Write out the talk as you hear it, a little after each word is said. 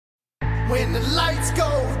When the lights go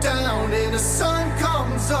down and the sun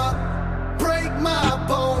comes up, break my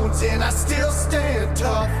bones and I still stand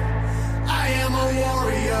tough. I am a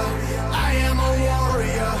warrior, I am a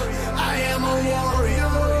warrior, I am a warrior.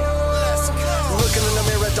 Let's go. Looking in the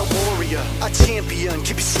mirror, the warrior, a champion,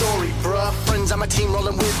 keep your story, bruh. Friends on my team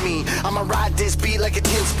rolling with me, I'ma ride this beat like a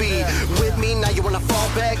 10-speed. With me, now you wanna fall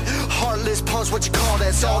back? Heartless punch, what you call that?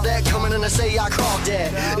 It's all that coming in and say I crawled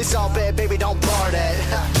that. It's all bad, baby, don't bar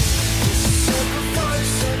that.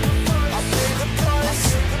 Sacrifice, I pay the price,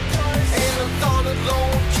 and the thought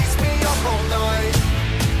alone keeps me up all night.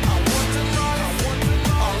 I want the life,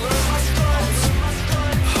 I'll learn my stripes.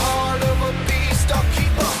 Heart of a beast, I'll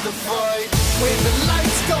keep up the fight. When the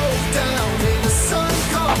lights go down and the sun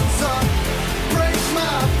comes up, break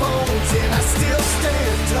my bones and I still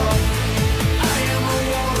stand tough. I am a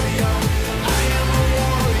warrior, I am a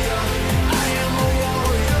warrior, I am a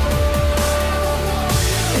warrior.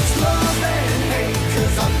 It's love and hate,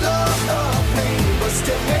 'cause I love the pain, but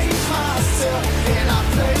still hate myself, and I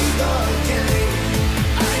play the game.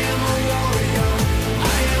 I am a warrior,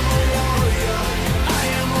 I am a warrior, I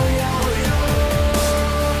am a warrior.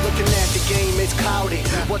 Looking at the game, it's cloudy.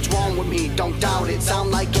 What's wrong with me? Don't doubt it.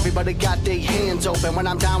 Sound like everybody got their hands open. When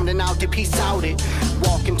I'm down and out, they peace out it.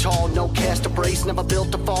 Walking tall, no cast or brace. Never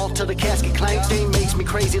built to fall till the casket clanks. They makes me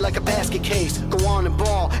crazy like a basket case. Go on and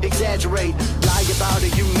ball, exaggerate. Lie about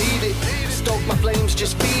it, you need it. Stoke my flames,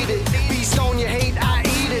 just feed it. Beast on your hate, I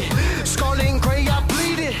eat it. Scarlet and gray, I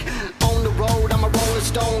bleed it. On the road, I'm a rolling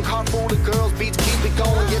stone. Car full of girls, beats keep it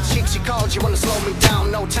going. Your chick, she calls, you wanna slow me down.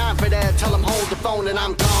 No time for that, tell them hold the phone and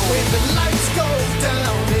I'm gone. When the lights go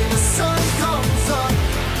down and the sun comes up,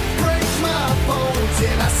 break my bones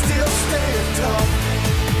and I still stand tough.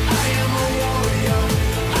 I am a warrior,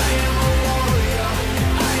 I am a warrior,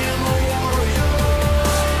 I am a warrior.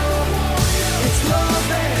 It's love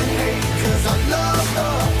and hate, 'cause I love the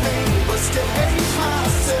pain, but still hate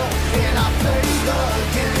myself, and I play the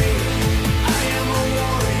game. I am a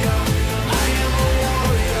warrior, I am a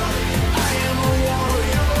warrior, I am a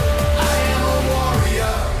warrior, I am a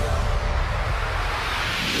warrior.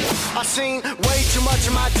 I've seen way too much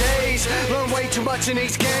in my days, learned way too much in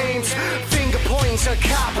these games. Finger pointing's a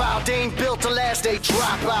cop out, they ain't built to last, they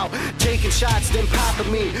drop out. Taking shots, then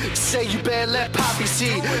popping me. Say you bad, let Poppy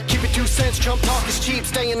see. Keep it 2 cents, Trump talk is cheap.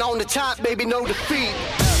 Staying on the top, baby, no defeat.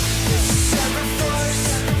 Sacrifice,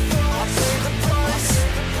 I pay the price,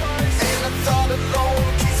 and the thought alone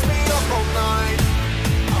keeps me up all night.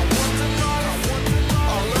 I want the life,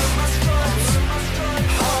 I'll learn my stripes.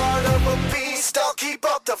 Heart of a beast, I'll keep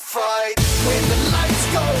up the fight. When the lights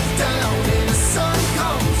go down